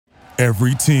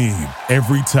Every team,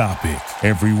 every topic,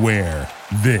 everywhere.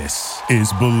 This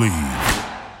is Believe.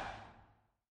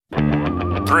 3,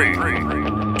 2,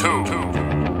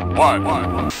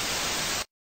 1.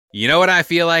 You know what I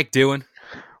feel like doing?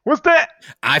 What's that?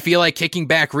 I feel like kicking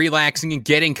back, relaxing, and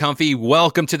getting comfy.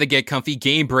 Welcome to the Get Comfy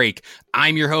Game Break.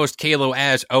 I'm your host, Kalo,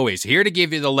 as always, here to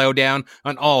give you the lowdown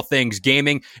on all things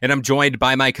gaming, and I'm joined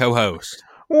by my co-host.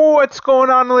 What's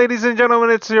going on, ladies and gentlemen?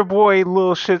 It's your boy,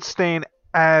 Lil Shitstain,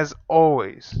 as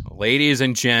always. Ladies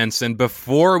and gents, and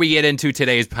before we get into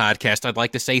today's podcast, I'd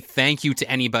like to say thank you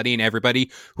to anybody and everybody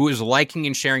who is liking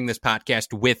and sharing this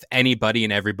podcast with anybody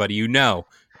and everybody you know.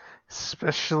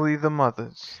 Especially the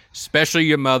mothers. Especially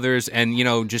your mothers, and, you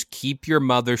know, just keep your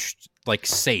mother,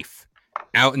 safe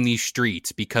out in these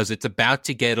streets, because it's about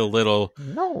to get a little...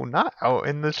 No, not out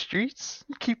in the streets.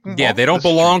 Keep them Yeah, they don't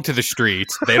belong to the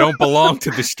streets. They don't belong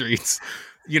to the streets.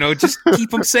 You know, just keep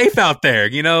them safe out there.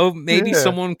 You know, maybe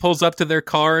someone pulls up to their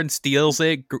car and steals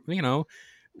it. You know,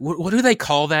 what do they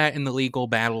call that in the legal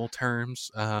battle terms?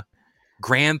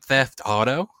 Grand Theft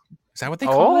Auto? Is that what they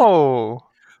call it?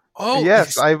 Oh,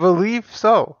 yes, I believe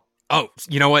so. Oh,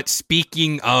 you know what?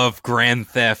 Speaking of Grand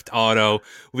Theft Auto,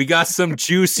 we got some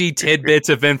juicy tidbits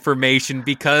of information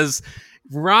because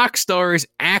ROCKSTAR is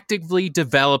actively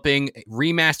developing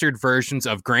remastered versions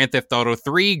of Grand Theft Auto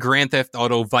 3, Grand Theft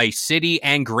Auto Vice City,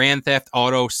 and Grand Theft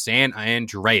Auto San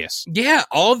Andreas. Yeah,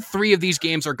 all three of these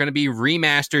games are going to be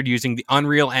remastered using the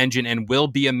Unreal Engine and will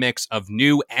be a mix of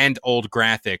new and old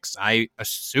graphics. I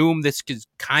assume this is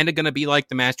kind of going to be like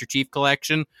the Master Chief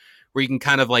Collection, where you can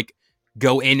kind of like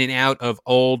go in and out of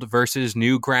old versus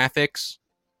new graphics.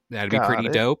 That'd be pretty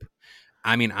dope.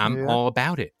 I mean, I'm all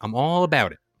about it. I'm all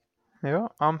about it. Yeah,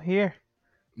 I'm here.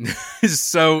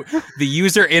 So the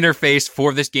user interface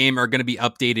for this game are going to be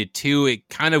updated too. It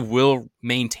kind of will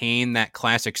maintain that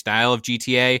classic style of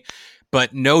GTA,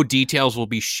 but no details will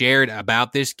be shared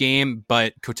about this game.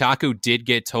 But Kotaku did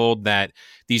get told that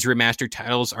these remastered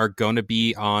titles are going to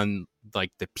be on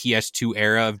like the PS2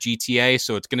 era of GTA.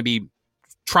 So it's going to be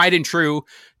tried and true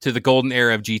to the golden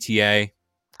era of GTA.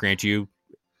 Grant you,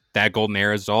 that golden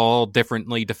era is all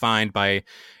differently defined by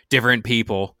different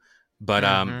people.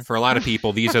 But for a lot of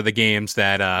people, these are the games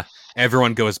that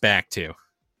everyone goes back to.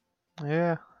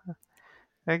 Yeah,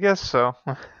 I guess so.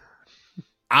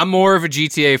 I'm more of a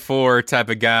GTA 4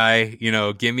 type of guy. You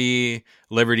know, give me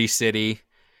Liberty City.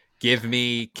 Give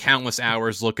me countless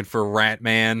hours looking for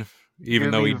Ratman, even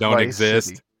though he don't exist.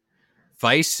 City.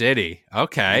 Vice City.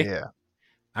 Okay. Yeah.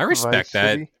 I respect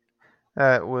that. City.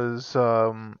 That was,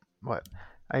 what?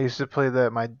 I used to play that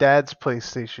at my dad's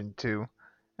PlayStation 2.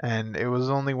 And it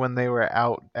was only when they were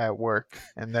out at work.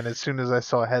 And then as soon as I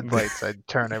saw headlights, I'd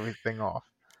turn everything off.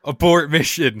 Abort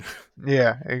mission.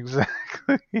 Yeah,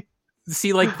 exactly.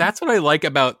 See, like, that's what I like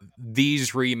about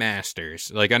these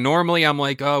remasters. Like, normally I'm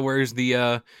like, oh, where's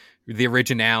the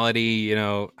originality? You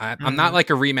know, I'm not like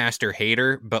a remaster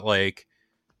hater, but like,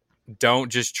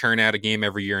 don't just churn out a game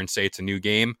every year and say it's a new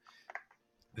game.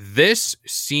 This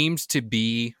seems to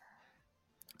be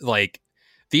like...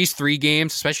 These three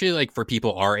games, especially like for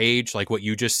people our age, like what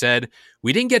you just said,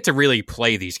 we didn't get to really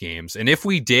play these games. And if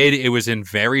we did, it was in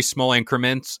very small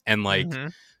increments. And like,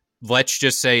 let's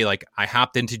just say like I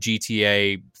hopped into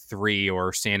GTA 3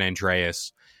 or San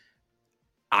Andreas.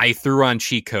 I threw on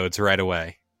cheat codes right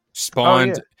away.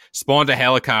 Spawned a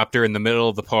helicopter in the middle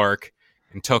of the park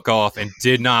and took off and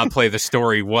did not play the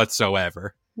story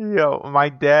whatsoever. Yo, my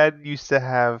dad used to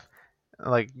have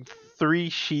like 3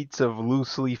 sheets of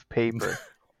loose leaf paper.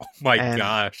 Oh my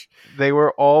gosh. They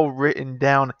were all written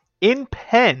down in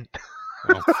pen.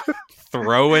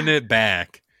 Throwing it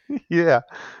back. Yeah.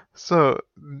 So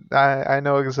I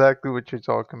know exactly what you're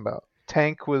talking about.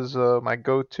 Tank was my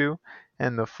go-to,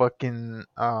 and the fucking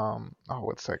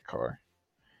what's that car?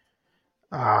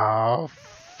 Oh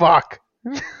fuck.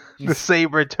 The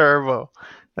Sabre Turbo.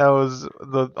 That was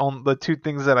the two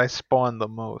things that I spawned the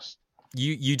most.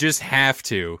 You just have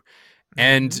to.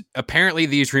 And apparently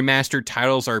these remastered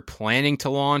titles are planning to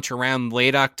launch around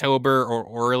late October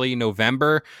or early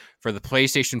November for the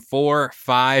PlayStation 4,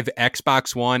 5,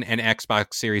 Xbox One, and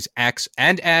Xbox Series X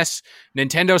and S,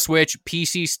 Nintendo Switch,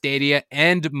 PC Stadia,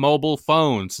 and mobile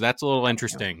phones. That's a little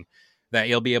interesting that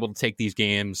you'll be able to take these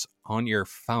games on your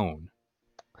phone.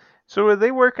 So are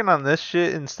they working on this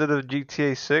shit instead of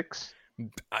GTA 6?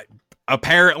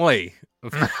 Apparently.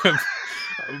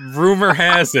 Rumor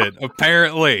has it.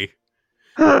 Apparently.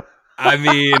 I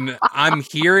mean, I'm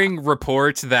hearing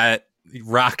reports that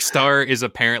ROCKSTAR is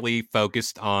apparently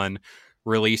focused on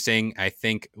releasing, I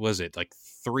think, was it like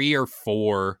 3 or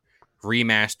 4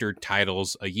 remastered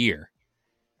titles a year.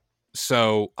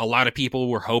 So a lot of people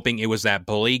were hoping it was that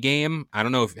Bully game. I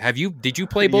don't know if did you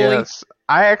play Bully? Yes,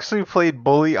 I actually played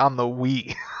Bully on the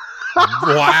Wii.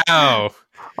 Wow.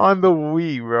 On the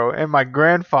Wii, bro, and my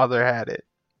grandfather had it.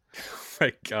 Oh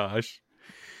my gosh.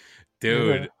 Yeah.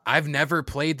 Dude, I've never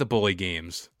played the Bully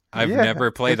games. I've Yeah,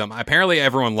 never played them. Apparently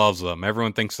everyone loves them.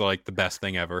 Everyone thinks they're like the best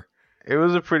thing ever. it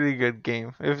was a pretty good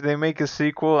game. If they make a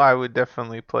sequel, I would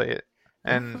definitely play it,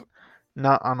 and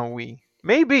not on a Wii.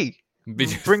 Maybe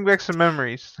bring back some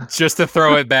memories. Just to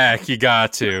throw it back, you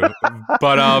got to.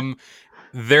 But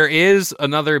there is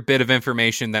another bit of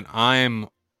information that I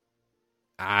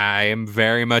am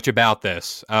very much about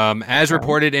this. As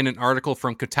reported in an article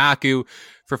from Kotaku,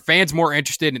 for fans more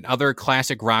interested in other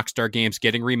classic Rockstar games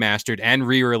getting remastered and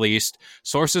re-released,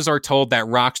 sources are told that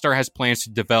Rockstar has plans to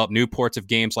develop new ports of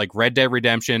games like Red Dead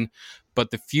Redemption,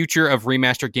 but the future of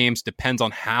remastered games depends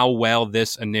on how well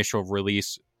this initial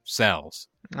release sells.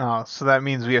 Oh, so that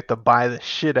means we have to buy the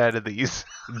shit out of these.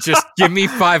 Just give me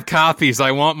 5 copies.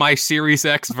 I want my Series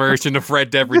X version of Red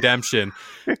Dead Redemption.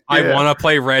 Yeah. I want to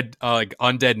play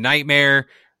Undead Nightmare.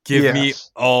 Give me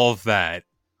all of that.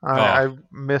 I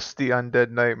missed the Undead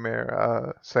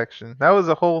Nightmare section. That was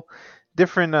a whole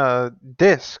different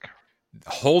disc.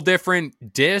 Whole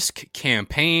different disc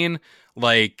campaign.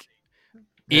 Like,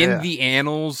 in the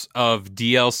annals of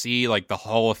DLC, like the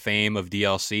Hall of Fame of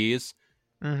DLCs,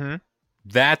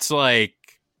 that's like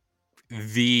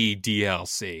the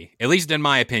DLC, at least in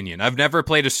my opinion. I've never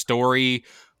played a story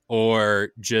or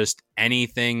just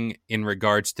anything in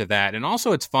regards to that. And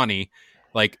also, it's funny,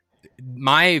 like,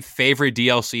 my favorite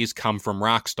DLCs come from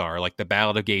Rockstar, like the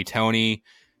Ballad of Gay Tony,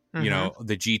 you know,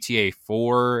 the GTA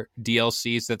 4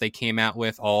 DLCs that they came out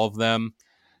with, all of them.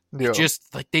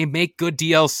 Just like they make good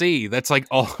DLC. That's like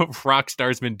all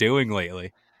Rockstar's been doing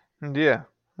lately. Yeah,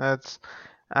 as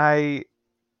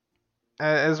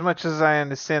much as I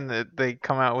understand that they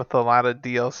come out with a lot of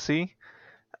DLC,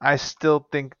 I still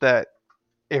think that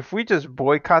if we just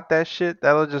boycott that shit,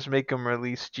 that'll just make them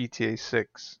release GTA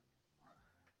 6.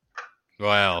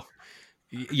 Well,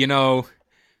 you know,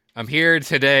 I'm here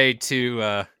today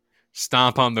to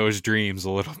stomp on those dreams a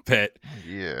little bit.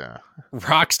 Yeah.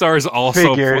 Rockstar's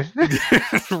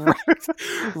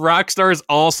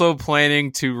also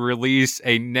planning to release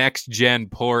a next-gen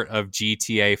port of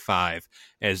GTA 5,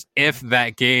 as if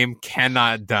that game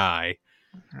cannot die.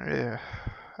 Yeah.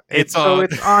 It's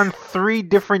on 3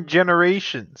 different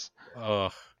generations.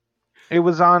 Ugh. It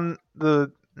was on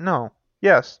the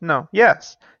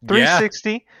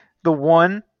 360, the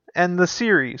 1, and the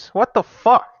series. What the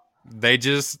fuck?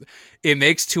 It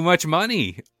makes too much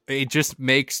money. It just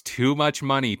makes too much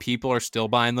money. People are still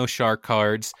buying those shark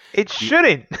cards. It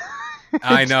shouldn't.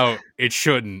 I know. It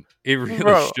shouldn't. It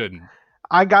really shouldn't.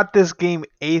 I got this game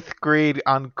 8th grade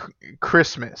on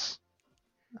Christmas.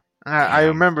 I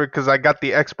remember because I got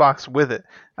the Xbox with it.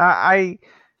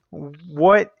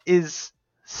 What is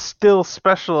still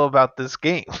special about this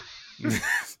game?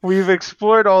 We've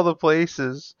explored all the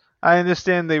places. I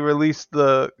understand they released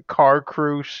the car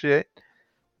crew shit,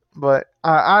 but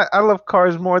I love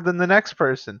cars more than the next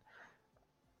person.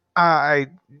 I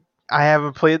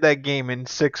haven't played that game in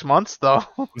 6 months though.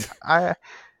 I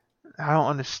don't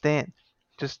understand.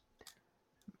 Just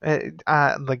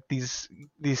like these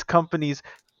companies.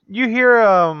 You hear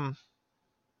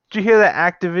did you hear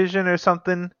that Activision or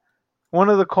something? One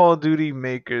of the Call of Duty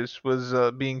makers was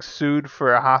being sued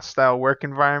for a hostile work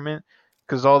environment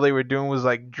because all they were doing was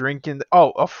like drinking.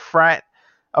 Oh, a frat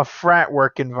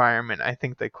work environment, I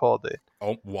think they called it.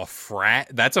 Oh, well, frat?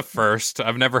 That's a first.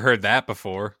 I've never heard that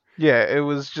before. Yeah, it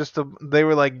was just they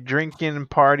were like drinking and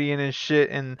partying and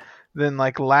shit, and then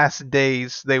like last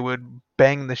days they would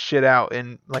bang the shit out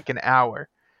in like an hour.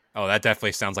 Oh, that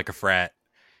definitely sounds like a frat.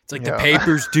 It's like the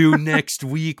paper's due next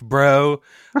week, bro.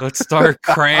 Let's start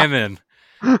cramming.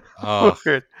 Oh.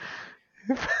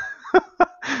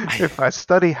 If I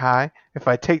study high, if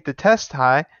I take the test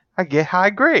high, I get high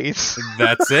grades.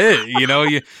 That's it. You know,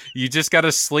 you just got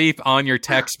to sleep on your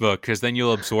textbook because then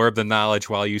you'll absorb the knowledge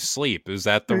while you sleep. Is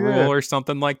that the rule or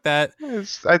something like that?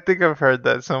 I think I've heard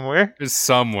that somewhere.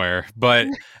 Somewhere. But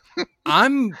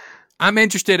I'm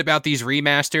interested about these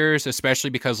remasters, especially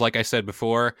because, like I said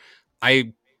before,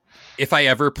 if I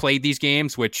ever played these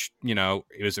games, which, you know,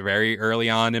 it was very early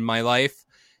on in my life,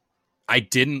 I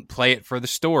didn't play it for the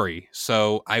story.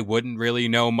 So I wouldn't really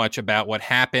know much about what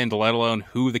happened, let alone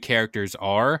who the characters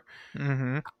are.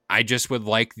 Mm-hmm. I just would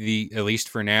like at least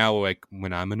for now, like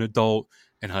when I'm an adult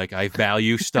and like I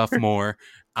value stuff more,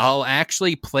 I'll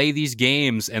actually play these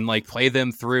games and like play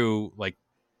them through like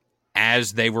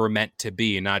as they were meant to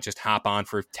be and not just hop on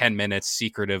for 10 minutes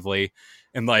secretively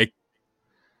and like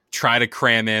try to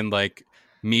cram in like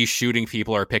me shooting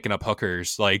people or picking up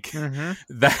hookers. Like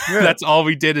that's all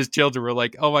we did as children. We're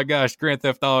like, oh my gosh, Grand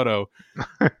Theft Auto.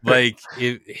 Like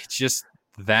it's just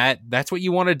that's what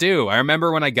you want to do. I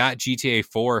remember when I got GTA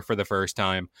 4 for the first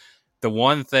time, the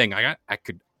one thing I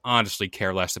could honestly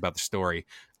care less about the story.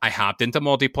 I hopped into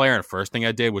multiplayer, and the first thing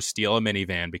I did was steal a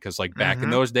minivan because, like, back in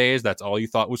those days, that's all you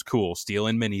thought was cool,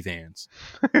 stealing minivans.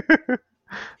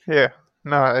 Yeah.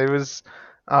 No, it was,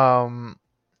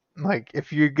 like,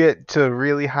 if you get to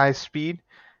really high speed,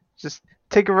 just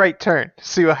take a right turn,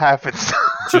 see what happens.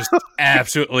 Just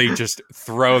absolutely just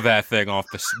throw that thing off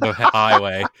the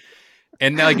highway.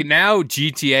 And, like, now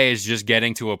GTA is just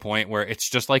getting to a point where it's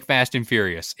just like Fast and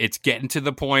Furious. It's getting to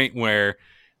the point where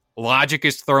logic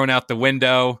is thrown out the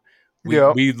window.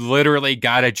 We literally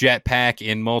got a jetpack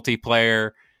in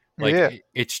multiplayer. Like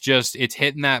it's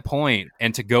hitting that point.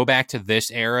 And to go back to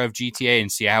this era of GTA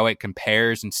and see how it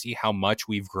compares and see how much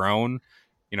we've grown,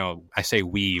 you know, I say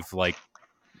we've, like,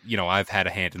 you know, I've had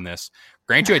a hand in this.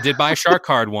 Grant you, I did buy a shark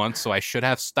card once, so I should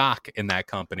have stock in that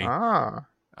company.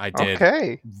 I did.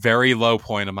 Okay. Very low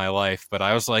point of my life, but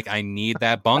I was like, I need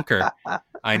that bunker.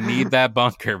 I need that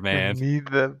bunker, man. Need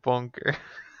that bunker.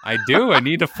 I do. I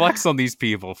need to flex on these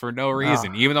people for no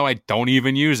reason, even though I don't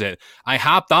even use it. I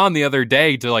hopped on the other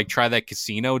day to like try that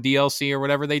casino DLC or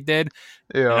whatever they did.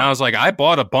 Yeah. And I was like, I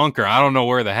bought a bunker. I don't know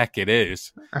where the heck it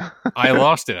is. I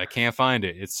lost it. I can't find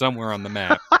it. It's somewhere on the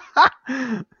map.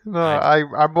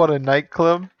 I bought a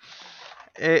nightclub.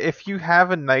 If you have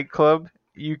a nightclub,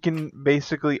 you can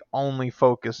basically only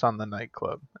focus on the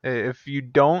nightclub. If you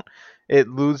don't, it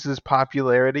loses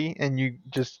popularity and you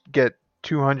just get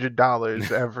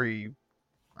 $200 every,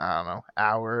 I don't know,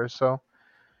 hour or so.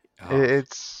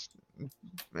 It's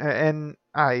I don't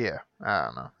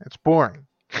know. It's boring.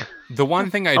 The one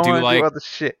thing I do like, do other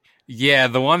shit. Yeah,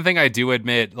 the one thing I do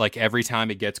admit, like every time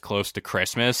it gets close to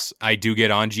Christmas, I do get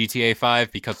on GTA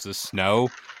 5 because the snow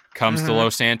comes to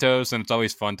Los Santos, and it's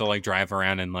always fun to like drive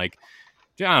around and like,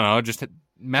 I don't know, just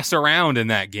mess around in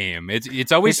that game.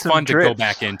 It's always fun to go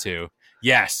back into.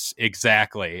 Yes,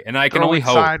 exactly. And I can only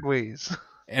hope sideways.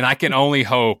 And I can only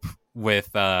hope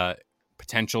with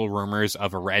potential rumors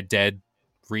of a Red Dead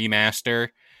remaster,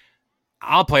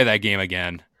 I'll play that game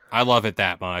again. I love it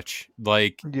that much.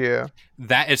 Like, yeah,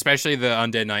 that, especially the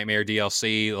Undead Nightmare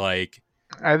DLC. Like,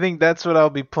 I think that's what I'll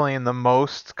be playing the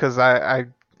most because I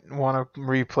want to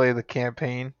replay the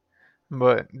campaign.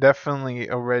 But definitely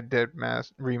a Red Dead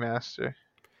remaster.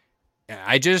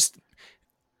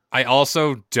 I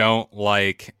also don't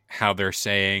like how they're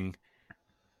saying,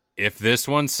 if this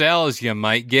one sells, you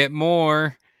might get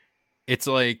more. It's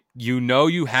like,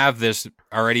 you have this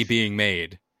already being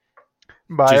made.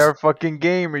 Buy our fucking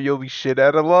game or you'll be shit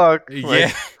out of luck.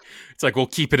 Yeah. It's like, we'll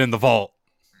keep it in the vault.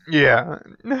 Yeah.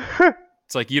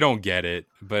 It's like, you don't get it.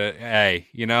 But hey,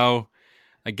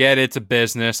 I get it's a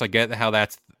business. I get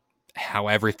how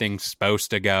everything's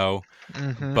supposed to go.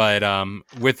 But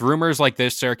with rumors like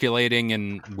this circulating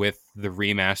and with the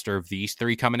remaster of these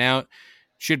three coming out,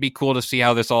 should be cool to see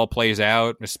how this all plays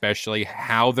out, especially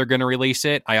how they're going to release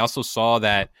it. I also saw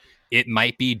that it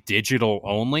might be digital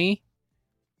only.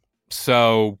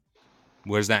 So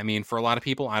what does that mean for a lot of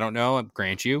people? I don't know. I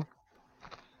grant you.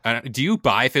 Do you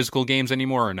buy physical games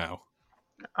anymore or no?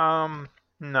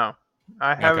 No.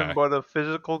 I haven't bought a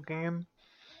physical game.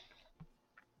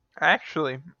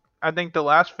 Actually, I think the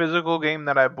last physical game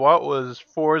that I bought was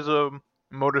Forza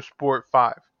Motorsport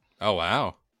 5. Oh,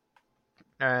 wow.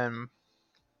 And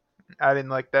I didn't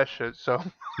like that shit, so...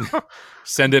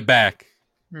 Send it back.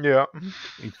 Yeah.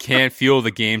 You can't fuel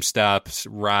the GameStop's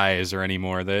rise or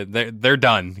anymore. They're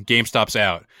done. GameStop's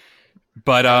out.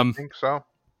 But I think so.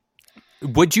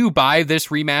 Would you buy this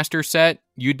remaster set?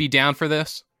 You'd be down for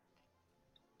this?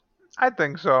 I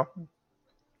think so.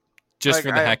 Just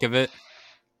for the heck of it?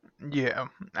 Yeah.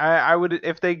 I would,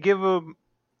 if they give a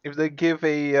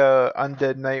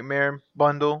Undead Nightmare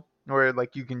bundle where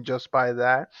like you can just buy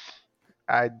that,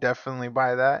 I'd definitely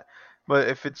buy that. But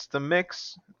if it's the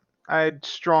mix, I'd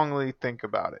strongly think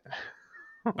about it.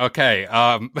 Okay.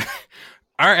 All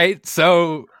right.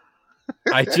 So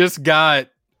I just got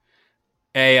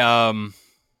a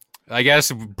I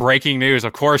guess breaking news.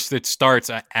 Of course, it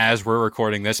starts as we're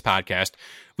recording this podcast.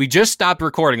 We just stopped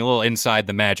recording, a little inside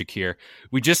the magic here.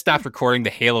 We just stopped recording the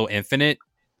Halo Infinite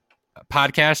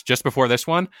podcast just before this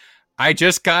one. I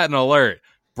just got an alert.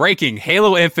 Breaking,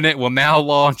 Halo Infinite will now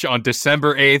launch on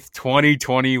December 8th,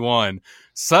 2021.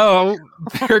 So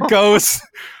there it goes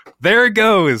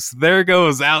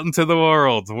out into the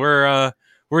world.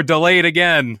 We're delayed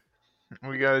again.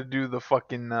 We gotta do the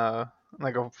fucking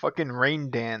like a fucking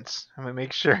rain dance. I'm gonna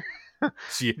make sure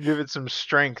Give it some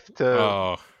strength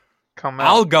to come out.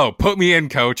 I'll go. Put me in,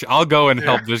 coach. I'll go and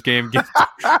help this game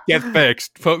get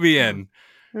fixed. Put me in.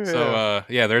 Yeah. So,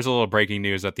 there's a little breaking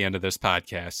news at the end of this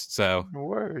podcast. So,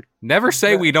 Word. never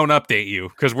say we don't update you,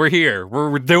 because we're here.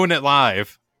 We're doing it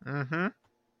live. Mm-hmm.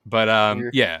 But,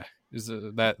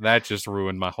 that just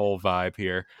ruined my whole vibe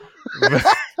here.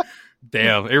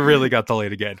 Damn, it really got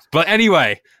delayed again. But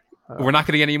anyway, we're not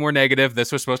going to get any more negative.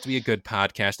 This was supposed to be a good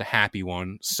podcast, a happy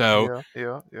one. So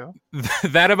yeah.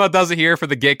 That about does it here for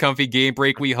the Get Comfy Game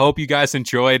Break. We hope you guys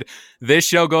enjoyed. This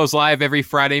show goes live every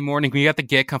Friday morning. We got the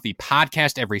Get Comfy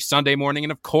podcast every Sunday morning.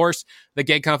 And of course, the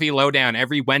Get Comfy Lowdown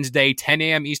every Wednesday, 10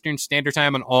 a.m. Eastern Standard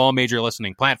Time on all major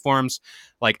listening platforms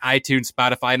like iTunes,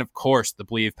 Spotify, and of course, the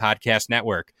Believe Podcast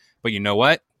Network. But you know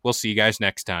what? We'll see you guys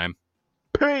next time.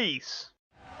 Peace.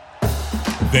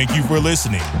 Thank you for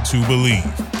listening to Believe.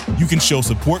 You can show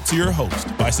support to your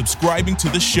host by subscribing to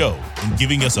the show and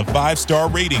giving us a 5-star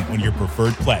rating on your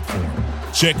preferred platform.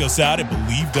 Check us out at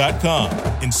Believe.com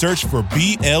and search for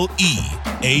BLEAV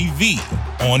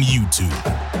on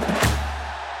YouTube.